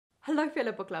Hello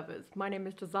fellow book lovers, my name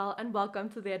is Giselle and welcome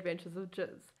to the Adventures of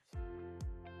Giz.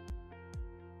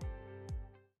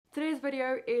 Today's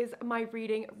video is my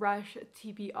reading rush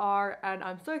TBR and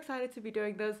I'm so excited to be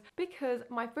doing this because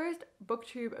my first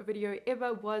booktube video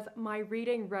ever was my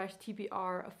reading rush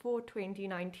TBR for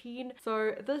 2019.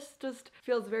 So this just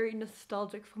feels very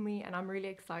nostalgic for me and I'm really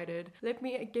excited. Let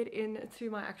me get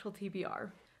into my actual TBR.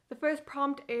 The first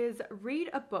prompt is read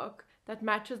a book that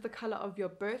matches the color of your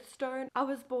birthstone. I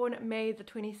was born May the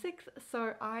 26th,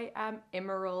 so I am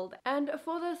Emerald. And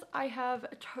for this, I have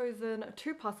chosen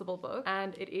two possible books,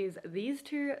 and it is these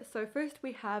two. So first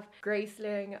we have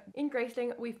Graceling. In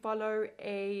Graceling, we follow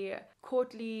a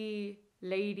courtly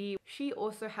lady. She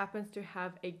also happens to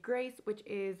have a grace, which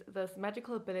is this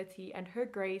magical ability, and her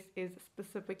grace is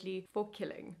specifically for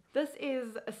killing. This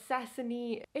is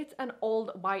Assassiny. It's an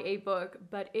old YA book,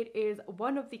 but it is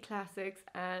one of the classics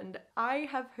and I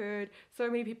have heard so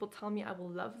many people tell me I will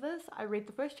love this. I read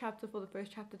the first chapter for the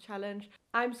first chapter challenge.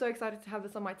 I'm so excited to have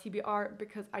this on my TBR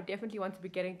because I definitely want to be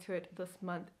getting to it this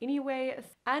month anyway,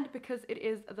 and because it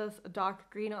is this dark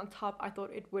green on top, I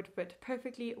thought it would fit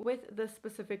perfectly with this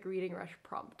specific reading rush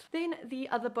prompt. Then the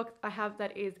other book I have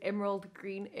that is emerald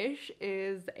greenish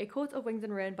is A Court of Wings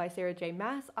and Ruin by Sarah J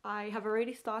Maas. I have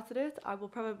already started it. I will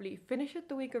probably finish it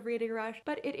the week of reading rush,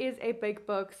 but it is a big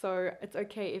book, so it's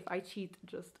okay if I cheat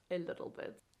just a little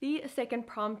bit. The second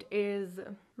prompt is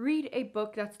read a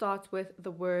book that starts with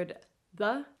the word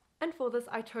the. And for this,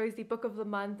 I chose the book of the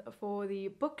month for the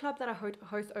book club that I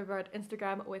host over at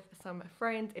Instagram with some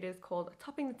friends. It is called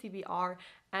Topping the TBR,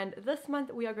 and this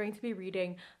month we are going to be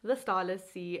reading The Starless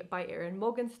Sea by Erin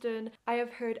Morgenstern. I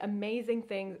have heard amazing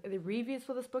things. The reviews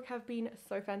for this book have been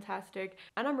so fantastic,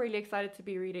 and I'm really excited to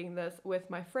be reading this with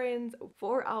my friends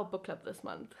for our book club this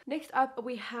month. Next up,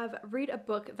 we have read a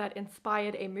book that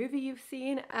inspired a movie you've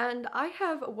seen, and I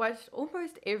have watched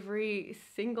almost every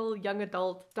single young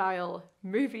adult style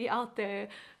movie out there,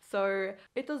 so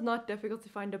it was not difficult to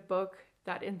find a book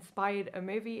that inspired a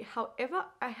movie. However,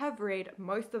 I have read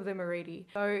most of them already,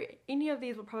 so any of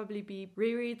these will probably be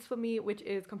rereads for me, which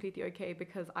is completely okay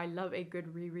because I love a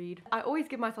good reread. I always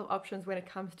give myself options when it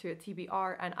comes to a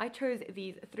TBR, and I chose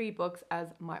these three books as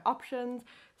my options.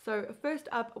 So first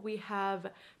up we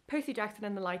have Percy Jackson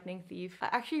and the Lightning Thief. I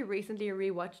actually recently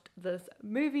rewatched this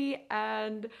movie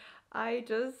and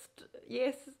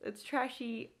yes, it's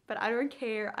trashy, but I don't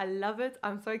care. I love it.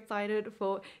 I'm so excited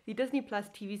for the Disney Plus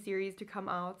TV series to come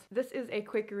out. This is a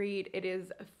quick read. It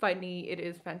is funny. It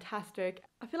is fantastic.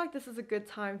 I feel like this is a good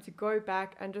time to go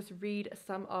back and just read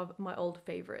some of my old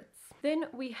favorites. Then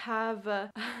we have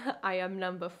I Am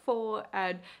Number 4,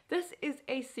 and this is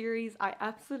a series I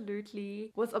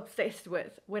absolutely was obsessed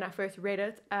with when I first read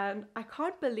it, and I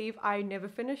can't believe I never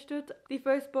finished it. The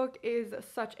first book is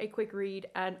such a quick read,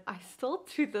 and I still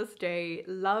to this day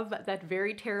love that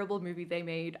very terrible movie they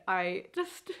made. I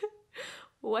just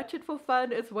watch it for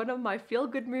fun. It's one of my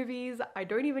feel-good movies. I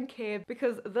don't even care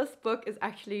because this book is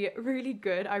actually really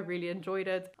good. I really enjoyed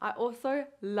it. I also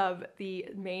love the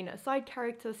main side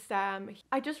character, Sam.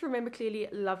 I just remember clearly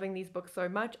loving these books so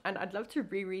much, and I'd love to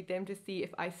reread them to see if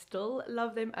I still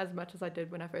love them as much as I did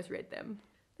when I first read them.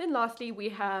 Then lastly, we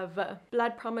have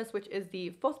Blood Promise, which is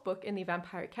the fourth book in the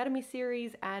Vampire Academy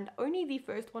series, and only the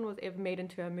first one was ever made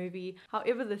into a movie.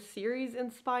 However, the series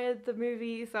inspired the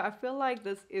movie, so I feel like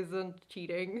this isn't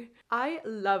cheating. I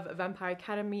love Vampire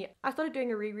Academy. I started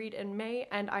doing a reread in May,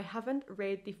 and I haven't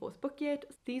read the fourth book yet.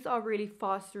 These are really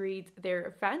fast reads.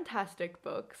 They're fantastic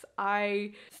books.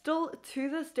 I still, to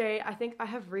this day, I think I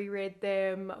have reread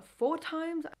them 4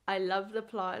 times. I love the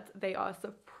plot. They are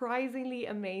surprisingly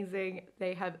amazing.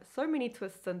 They have so many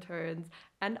twists and turns,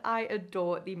 and I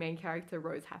adore the main character,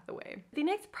 Rose Hathaway. The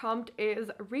next prompt is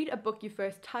read a book you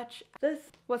first touch. This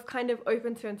was kind of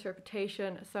open to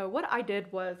interpretation, so what I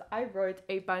did was I wrote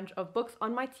a bunch of books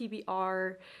on my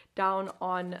TBR down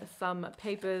on some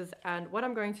papers, and what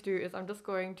I'm going to do is I'm just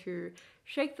going to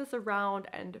shake this around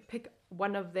and pick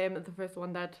one of them, the first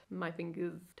one that my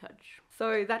fingers touch.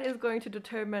 So that is going to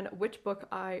determine which book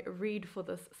I read for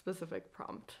this specific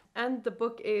prompt. And the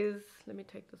book is, let me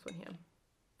take this one here.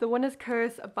 The one is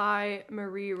Curse by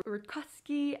Marie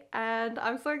Rutkowski, and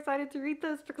I'm so excited to read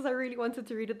this because I really wanted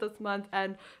to read it this month,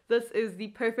 and this is the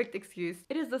perfect excuse.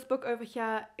 It is this book over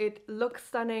here. It looks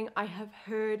stunning. I have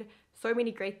heard so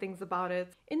many great things about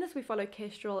it. In this we follow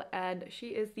Kestrel, and she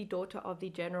is the daughter of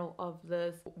the general of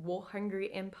this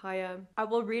war-hungry empire. I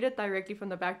will read it directly from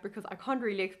the back because I can't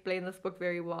really explain this book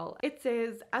very well. It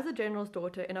says, as a general's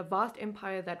daughter in a vast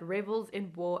empire that revels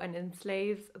in war and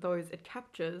enslaves those it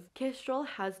captures, Kestrel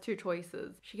has 2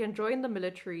 choices. She can join the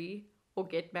military or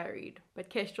get married, but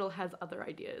Kestrel has other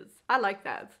ideas. I like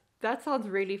that. That sounds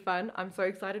really fun. I'm so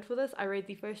excited for this. I read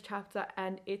the first chapter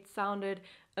and it sounded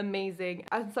amazing.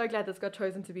 I'm so glad this got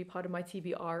chosen to be part of my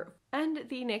TBR. And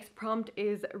the next prompt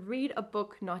is read a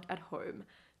book not at home.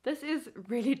 This is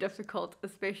really difficult,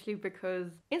 especially because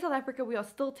in South Africa we are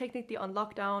still technically on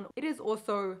lockdown. It is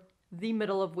also the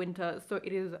middle of winter, so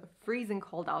it is freezing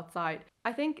cold outside.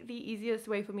 I think the easiest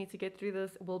way for me to get through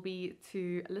this will be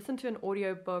to listen to an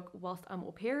audiobook whilst I'm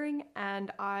au pairing,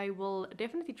 and I will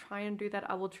definitely try and do that.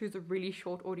 I will choose a really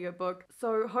short audiobook.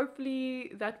 So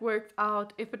hopefully that works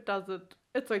out. If it doesn't,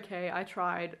 it's okay, I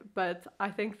tried, but I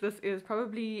think this is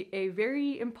probably a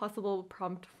very impossible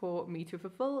prompt for me to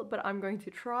fulfill, but I'm going to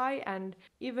try, and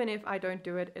even if I don't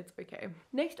do it, it's okay.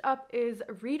 Next up is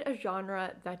read a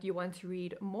genre that you want to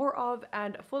read more of,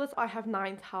 and for this I have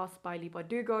Ninth House by Leigh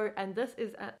Bardugo, and this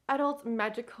is an adult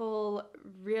magical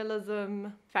realism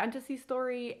fantasy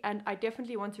story, and I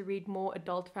definitely want to read more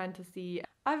adult fantasy.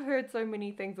 I've heard so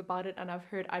many things about it and I've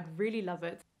heard I'd really love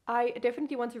it. I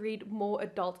definitely want to read more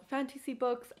adult fantasy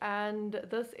books, and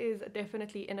this is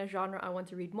definitely in a genre I want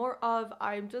to read more of.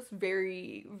 I'm just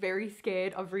very, very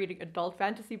scared of reading adult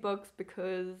fantasy books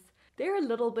because they're a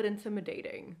little bit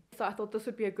intimidating. So I thought this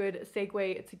would be a good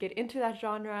segue to get into that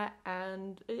genre,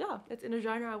 and yeah, it's in a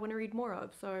genre I want to read more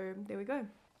of, so there we go.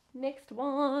 Next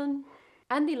one.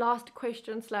 And the last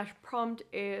question slash prompt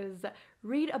is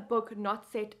read a book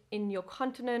not set in your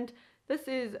continent. This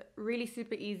is really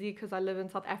super easy because I live in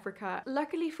South Africa.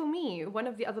 Luckily for me, one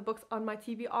of the other books on my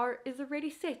TBR is already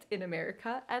set in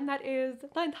America, and that is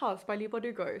Ninth House by Leigh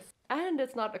Bardugo. And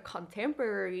it's not a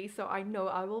contemporary, so I know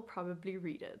I will probably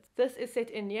read it. This is set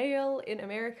in Yale in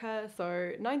America,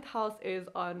 so Ninth House is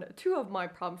on 2 of my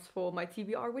prompts for my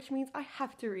TBR, which means I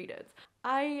have to read it.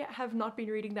 I have not been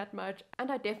reading that much,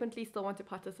 and I definitely still want to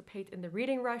participate in the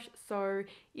reading rush, so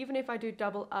even if I do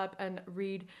double up and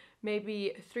read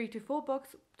maybe 3 to 4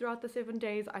 books throughout the 7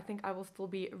 days, I think I will still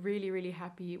be really, really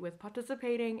happy with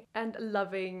participating and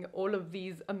loving all of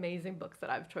these amazing books that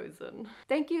I've chosen.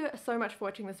 Thank you so much for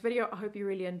watching this video. I hope you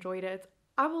really enjoyed it.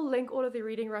 I will link all of the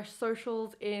Reading Rush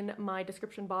socials in my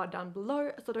description bar down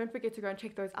below, so don't forget to go and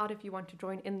check those out if you want to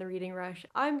join in the Reading Rush.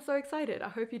 I'm so excited. I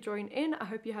hope you join in. I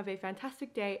hope you have a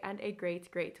fantastic day and a great,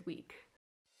 great week.